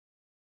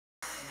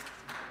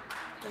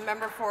The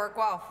member for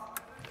Guelph.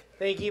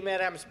 Thank you,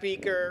 Madam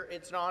Speaker.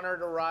 It's an honour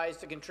to rise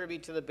to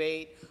contribute to the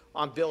debate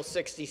on Bill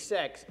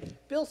 66.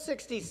 Bill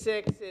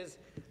 66 is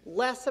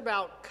less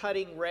about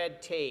cutting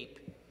red tape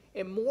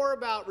and more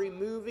about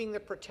removing the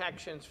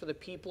protections for the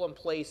people and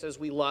places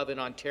we love in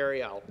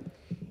Ontario.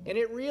 And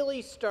it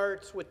really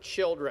starts with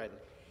children.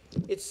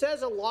 It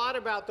says a lot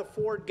about the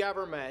Ford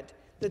government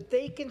that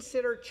they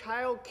consider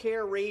child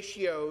care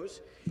ratios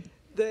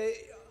that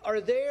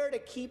are there to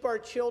keep our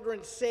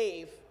children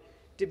safe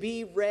to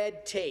be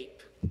red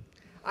tape.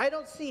 I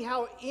don't see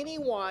how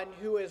anyone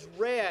who has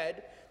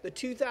read the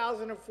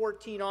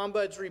 2014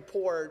 Ombuds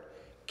report,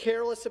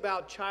 Careless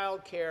About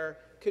Childcare,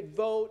 could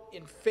vote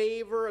in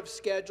favour of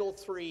Schedule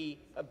 3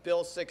 of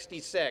Bill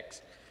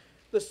 66.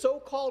 The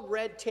so-called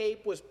red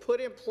tape was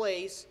put in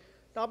place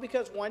not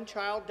because one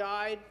child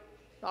died,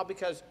 not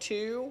because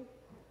two,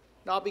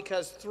 not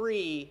because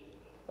three,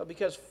 but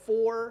because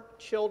 4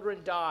 children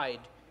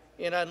died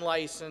in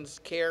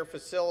unlicensed care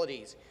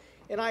facilities.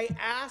 And I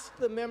ask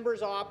the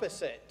members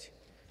opposite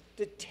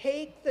to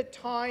take the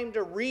time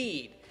to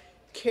read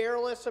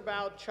Careless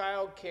About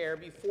Childcare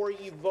before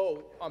you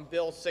vote on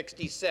Bill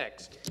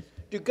 66.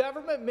 Do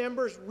government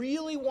members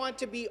really want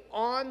to be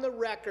on the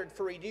record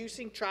for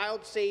reducing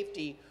child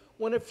safety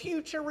when a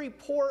future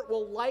report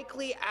will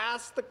likely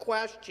ask the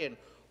question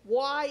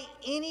why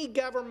any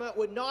government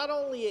would not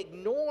only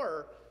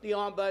ignore the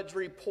Ombuds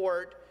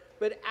report,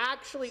 but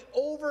actually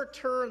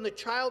overturn the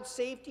child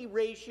safety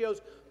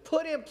ratios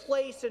put in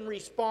place in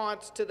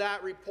response to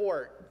that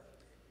report?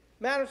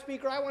 Madam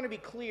Speaker, I want to be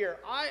clear.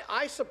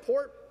 I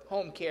support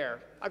home care.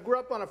 I grew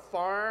up on a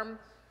farm.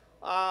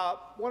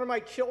 One of my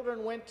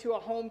children went to a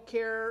home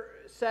care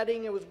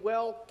setting and was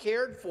well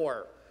cared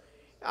for.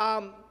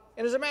 And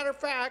as a matter of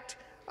fact,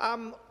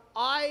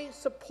 I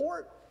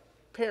support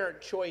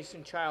parent choice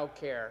in child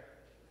care,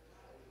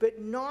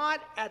 but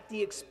not at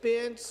the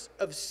expense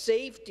of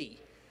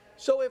safety.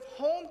 So if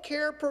home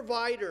care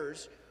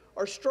providers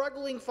are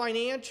struggling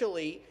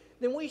financially,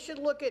 then we should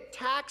look at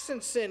tax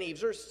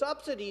incentives or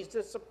subsidies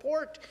to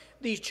support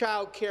these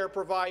child care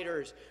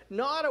providers,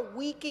 not a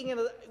weakening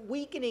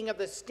of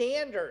the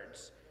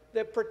standards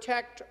that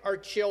protect our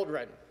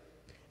children.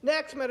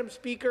 Next, Madam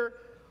Speaker,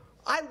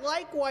 I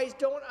likewise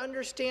don't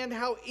understand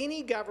how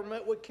any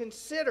government would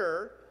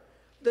consider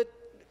the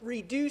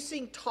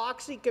reducing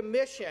toxic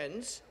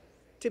emissions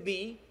to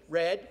be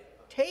red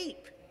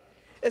tape,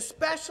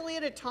 especially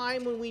at a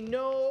time when we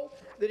know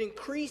that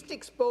increased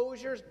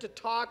exposures to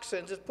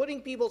toxins is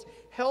putting people's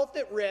health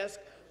at risk,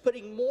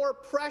 putting more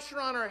pressure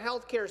on our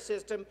healthcare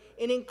system,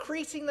 and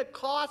increasing the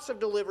costs of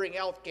delivering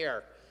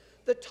healthcare.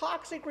 The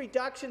Toxic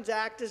Reductions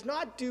Act does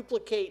not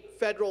duplicate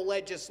federal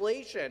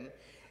legislation.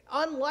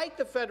 Unlike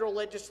the federal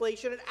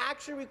legislation, it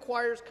actually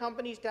requires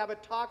companies to have a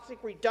toxic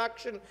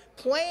reduction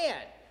plan.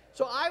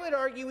 So I would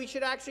argue we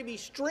should actually be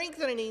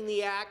strengthening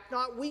the Act,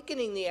 not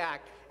weakening the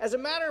Act. As a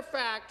matter of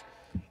fact,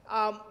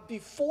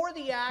 before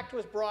the Act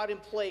was brought in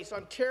place,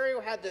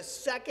 Ontario had the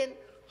second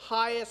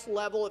highest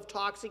level of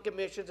toxic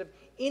emissions of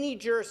any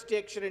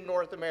jurisdiction in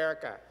North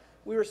America.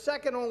 We were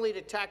second only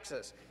to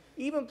Texas.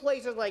 Even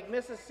places like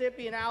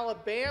Mississippi and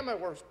Alabama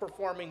were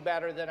performing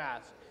better than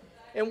us.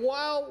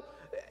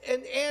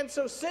 And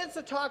so since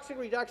the Toxic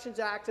Reductions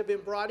Act have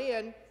been brought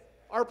in,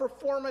 our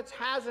performance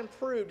has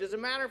improved. As a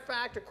matter of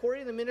fact,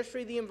 according to the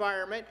Ministry of the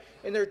Environment,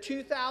 in their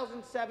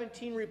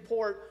 2017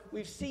 report,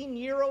 we've seen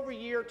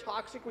year-over-year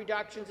toxic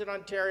reductions in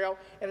Ontario,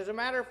 and as a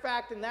matter of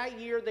fact, in that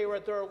year, they were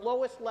at their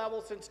lowest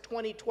level since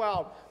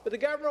 2012. But the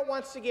government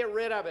wants to get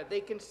rid of it.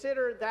 They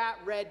consider that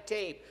red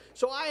tape.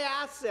 So I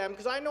asked them,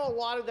 because I know a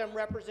lot of them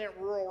represent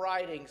rural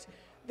ridings,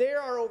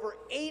 there are over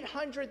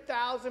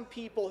 800,000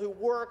 people who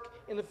work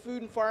in the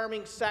food and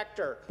farming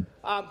sector,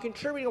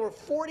 contributing over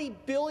 $40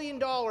 billion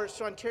to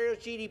Ontario's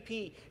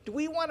GDP. Do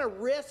we want to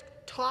risk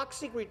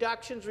toxic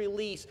reductions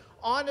release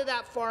onto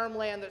that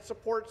farmland that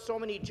supports so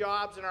many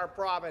jobs in our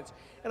province?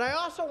 And I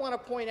also want to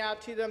point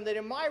out to them that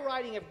in my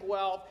riding of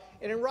Guelph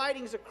and in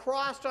ridings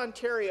across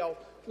Ontario,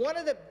 one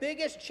of the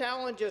biggest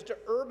challenges to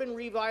urban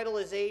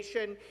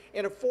revitalization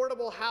and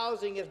affordable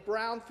housing is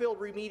brownfield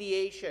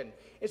remediation.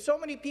 And so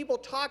many people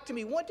talk to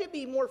me, wouldn't it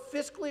be more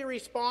fiscally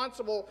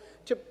responsible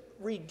to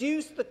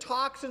reduce the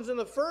toxins in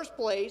the first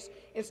place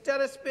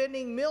instead of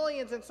spending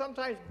millions and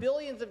sometimes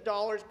billions of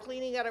dollars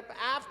cleaning it up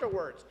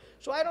afterwards?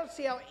 So I don't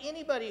see how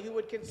anybody who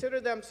would consider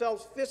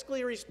themselves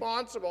fiscally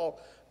responsible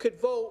could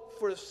vote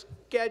for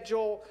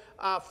Schedule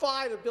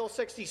 5 of Bill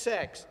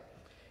 66.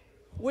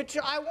 Which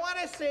I want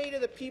to say to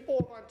the people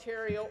of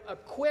Ontario a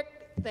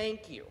quick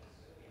thank you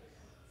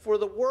for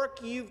the work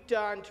you've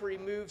done to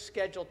remove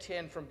Schedule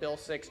 10 from Bill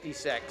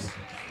 66.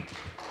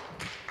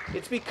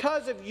 It's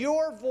because of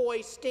your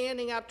voice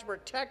standing up to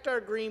protect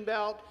our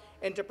Greenbelt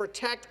and to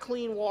protect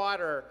clean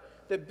water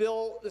that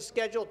the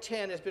Schedule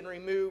 10 has been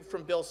removed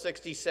from Bill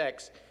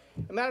 66.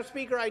 And Madam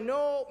Speaker, I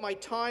know my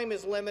time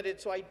is limited,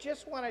 so I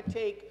just want to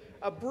take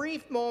a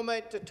brief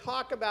moment to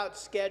talk about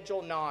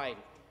Schedule 9.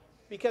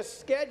 Because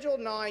Schedule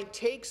 9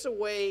 takes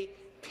away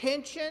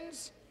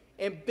pensions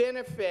and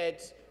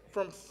benefits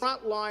from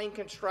frontline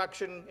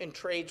construction and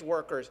trades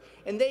workers.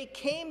 And they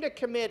came to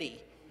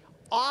committee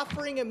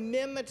offering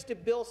amendments to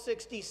Bill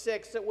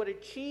 66 that would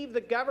achieve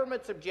the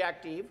government's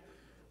objective,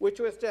 which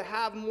was to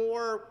have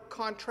more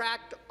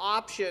contract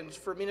options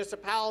for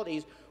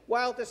municipalities,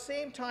 while at the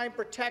same time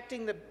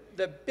protecting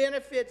the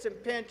benefits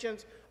and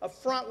pensions of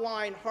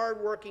frontline,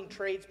 hardworking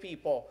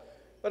tradespeople.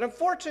 But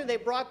unfortunately,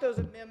 they brought those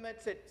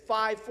amendments at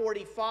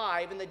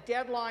 5:45, and the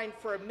deadline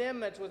for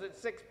amendments was at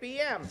 6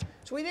 p.m.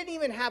 So we didn't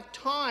even have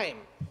time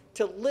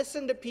to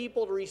listen to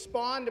people, to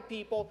respond to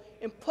people,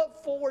 and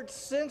put forward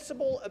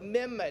sensible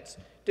amendments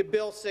to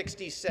Bill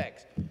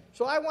 66.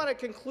 So I want to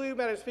conclude,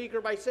 Madam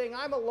Speaker, by saying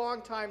I'm a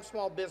long-time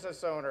small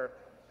business owner.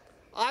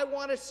 I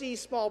want to see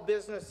small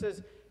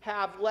businesses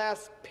have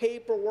less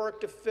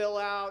paperwork to fill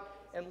out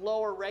and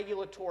lower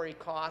regulatory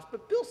costs,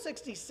 but Bill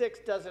 66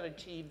 doesn't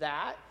achieve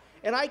that.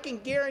 And I can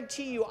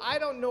guarantee you, I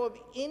don't know of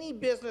any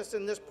business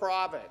in this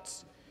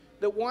province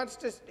that wants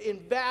to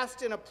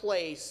invest in a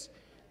place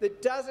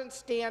that doesn't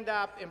stand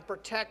up and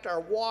protect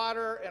our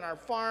water and our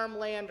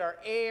farmland, our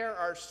air,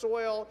 our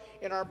soil,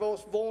 and our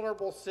most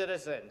vulnerable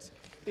citizens.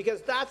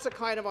 Because that's the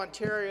kind of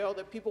Ontario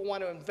that people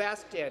want to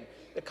invest in,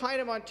 the kind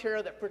of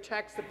Ontario that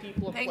protects the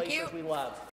people and places we love.